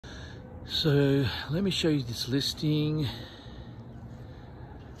So let me show you this listing.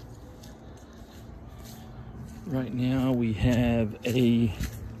 Right now we have a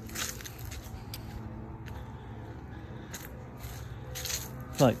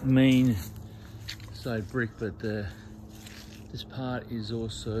like main side brick, but this part is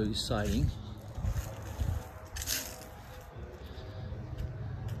also siding.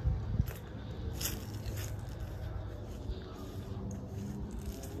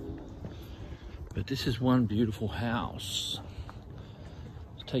 But this is one beautiful house.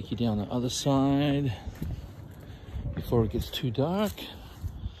 Let's take you down the other side before it gets too dark.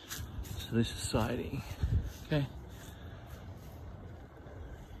 So this is siding, okay?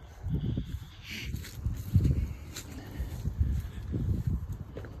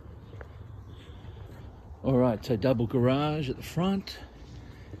 All right, so double garage at the front.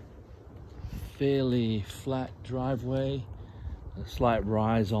 Fairly flat driveway, a slight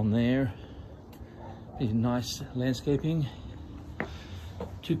rise on there. Nice landscaping.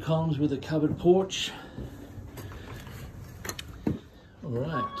 2 columns with a covered porch. All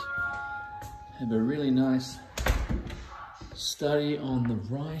right, have a really nice study on the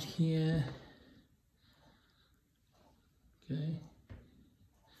right here. Okay,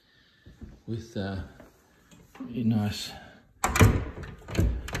 with really nice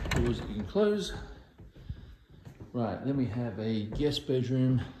doors that you can close. Right, then we have a guest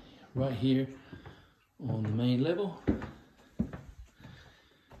bedroom right here on the main level.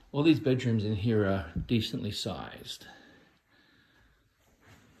 All these bedrooms in here are decently sized.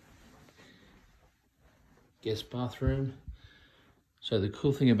 Guest bathroom. So the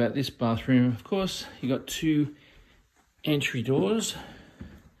cool thing about this bathroom, of course, you got 2 entry doors.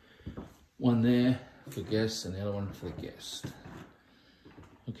 One there for guests and the other one for the guest.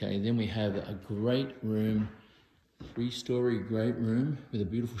 Okay, then we have a great room, 3-story great room with a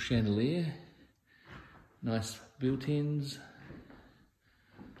beautiful chandelier. Nice built-ins,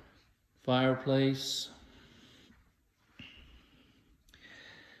 fireplace.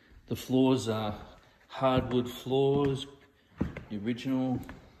 The floors are hardwood floors, the original.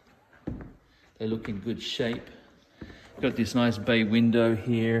 They look in good shape. Got this nice bay window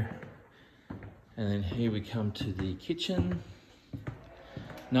here. And then here we come to the kitchen.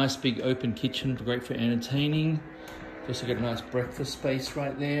 Nice big open kitchen, great for entertaining. Also got a nice breakfast space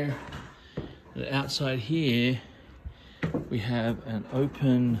right there. Outside here, we have an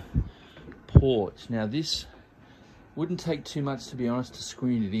open porch. Now this wouldn't take too much, to be honest, to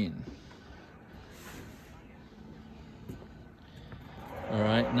screen it in. All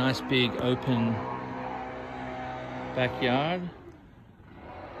right, nice big open backyard.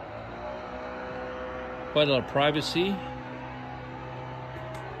 Quite a lot of privacy.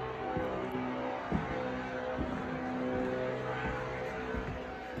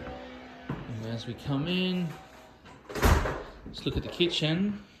 As we come in, let's look at the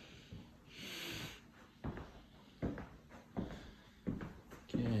kitchen.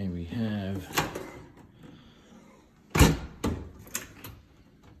 Okay, we have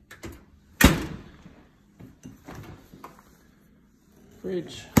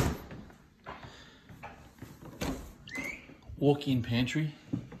fridge, walk-in pantry,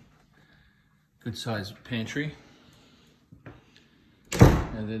 good sized pantry,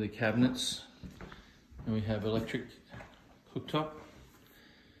 and they're the cabinets. And we have electric cooktop,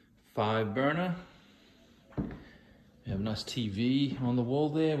 5 burner. We have a nice TV on the wall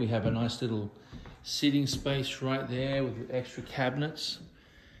there. We have a nice little sitting space right there with extra cabinets.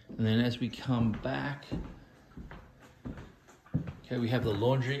 And then as we come back, okay, we have the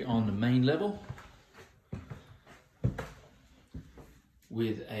laundry on the main level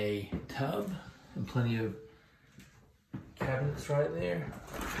with a tub and plenty of cabinets right there.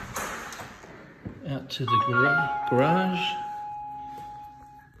 Out to the garage.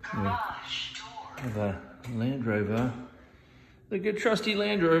 We have a Land Rover. The good trusty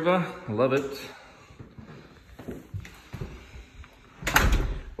Land Rover. I love it.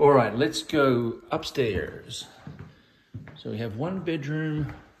 All right, let's go upstairs. So we have 1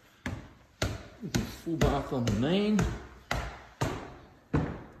 bedroom with a full bath on the main.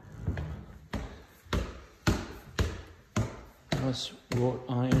 Nice wrought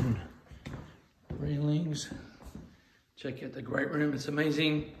iron railings. Check out the great room, it's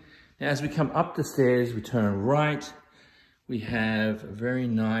amazing. Now as we come up the stairs, we turn right. We have a very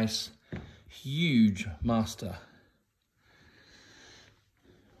nice, huge master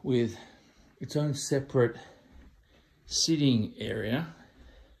with its own separate sitting area,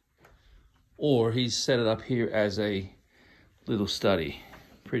 or he's set it up here as a little study.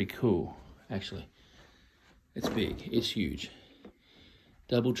 Pretty cool, actually. It's big, it's huge.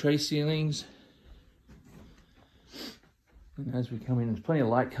 double tray ceilings. And as we come in, there's plenty of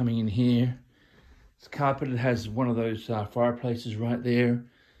light coming in here. It's carpeted, has one of those fireplaces right there.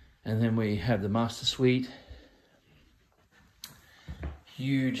 And then we have the master suite.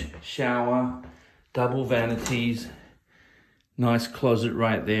 Huge shower, double vanities, nice closet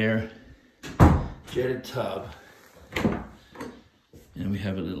right there, jetted tub. And we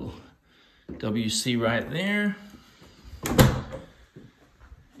have a little WC right there.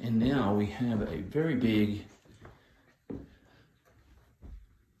 And now we have a very big,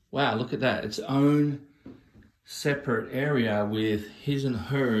 wow, look at that. Its own separate area with his and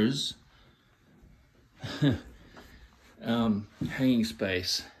hers hanging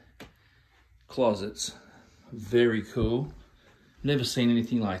space, closets. Very cool. Never seen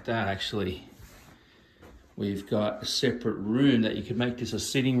anything like that actually. We've got a separate room that you could make this a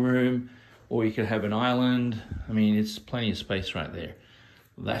sitting room, or you could have an island. I mean, it's plenty of space right there.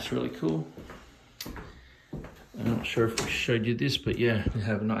 That's really cool. I'm not sure if I showed you this, but yeah, we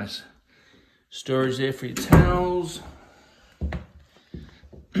have a nice storage there for your towels.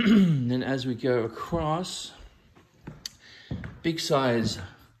 Then as we go across, big size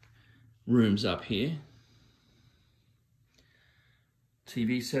rooms up here.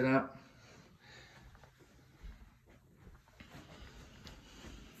 TV setup.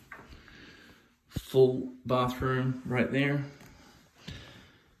 Full bathroom right there.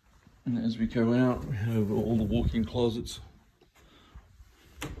 And as we go out, we have all the walk-in closets.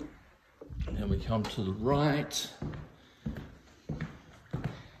 And we come to the right.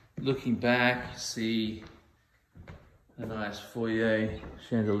 Looking back, see a nice foyer,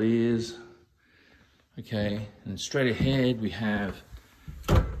 chandeliers. Okay, and straight ahead we have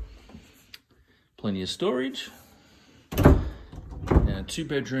plenty of storage. And 2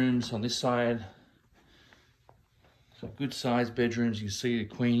 bedrooms on this side. So good sized bedrooms. You can see the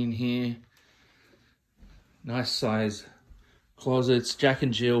queen in here. Nice size closets. Jack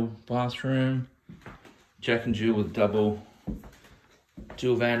and Jill bathroom. Jack and Jill with dual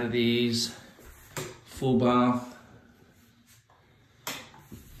vanities. Full bath.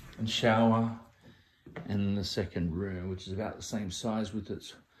 And shower. And the second room, which is about the same size with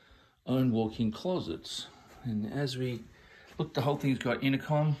its own walk-in closets. And as we look, the whole thing's got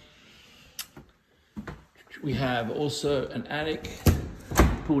intercom. We have also an attic,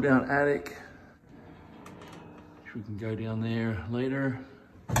 pull down attic, which we can go down there later.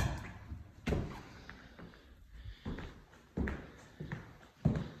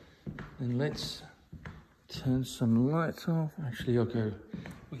 And let's turn some lights off. Actually, we're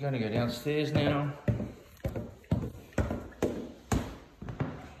going to go downstairs now.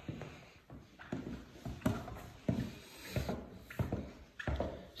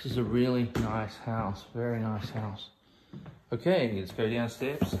 This is a really nice house, very nice house. Okay, let's go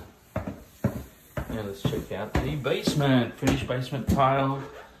downstairs. Now let's check out the basement. Finished basement tile.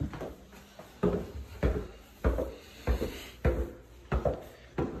 The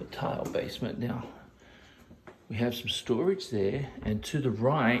tile basement now. We have some storage there, and to the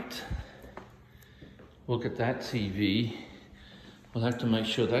right, look at that TV. We'll have to make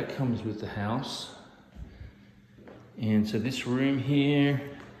sure that comes with the house. And so this room here,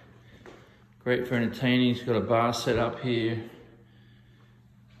 great for entertaining. It's got a bar set up here.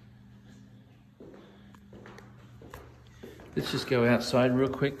 Let's just go outside real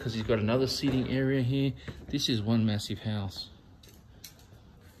quick because he's got another seating area here. This is one massive house.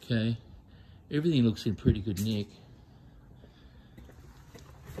 Okay, everything looks in pretty good nick.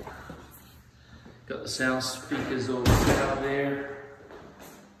 Got the sound speakers all set up there.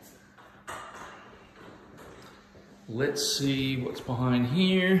 Let's see what's behind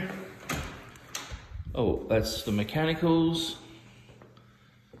here. Oh, that's the mechanicals.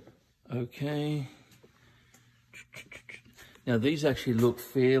 Okay. Now these actually look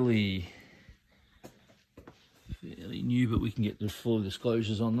fairly new, but we can get the full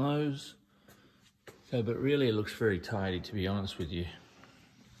disclosures on those. So, but really it looks very tidy, to be honest with you.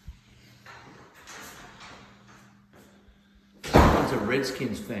 Someone's a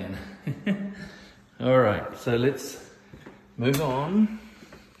Redskins fan. All right, so let's move on.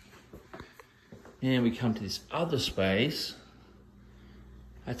 And we come to this other space.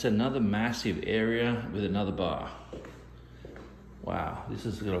 That's another massive area with another bar. Wow, this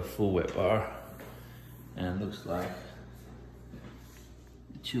has got a full wet bar. And it looks like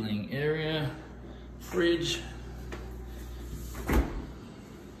the chilling area, fridge.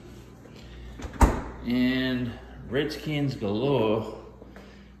 And Redskins galore.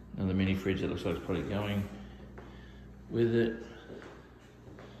 Another mini fridge that looks like it's probably going with it.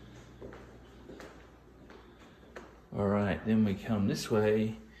 All right, then we come this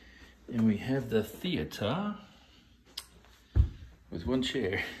way and we have the theater with one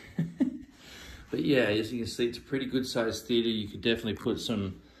chair. But yeah, as you can see, it's a pretty good sized theater. You could definitely put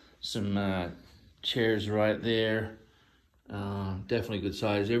some chairs right there. Definitely good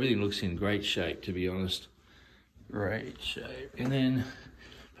size. Everything looks in great shape, to be honest. Great shape. And then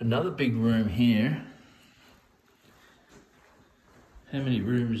another big room here. How many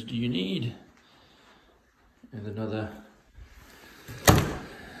rooms do you need? And another.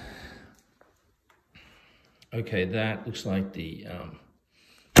 Okay, that looks like the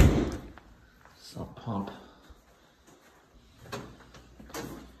sump pump.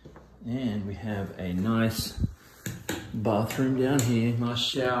 And we have a nice bathroom down here, nice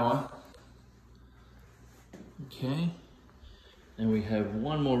shower. Okay, and we have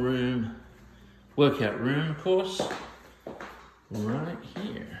one more room, workout room, of course, right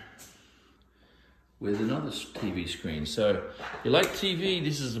here with another TV screen. So if you like TV,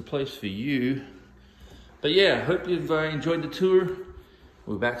 this is a place for you. But yeah, hope you've enjoyed the tour.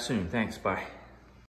 We'll be back soon. Thanks, bye.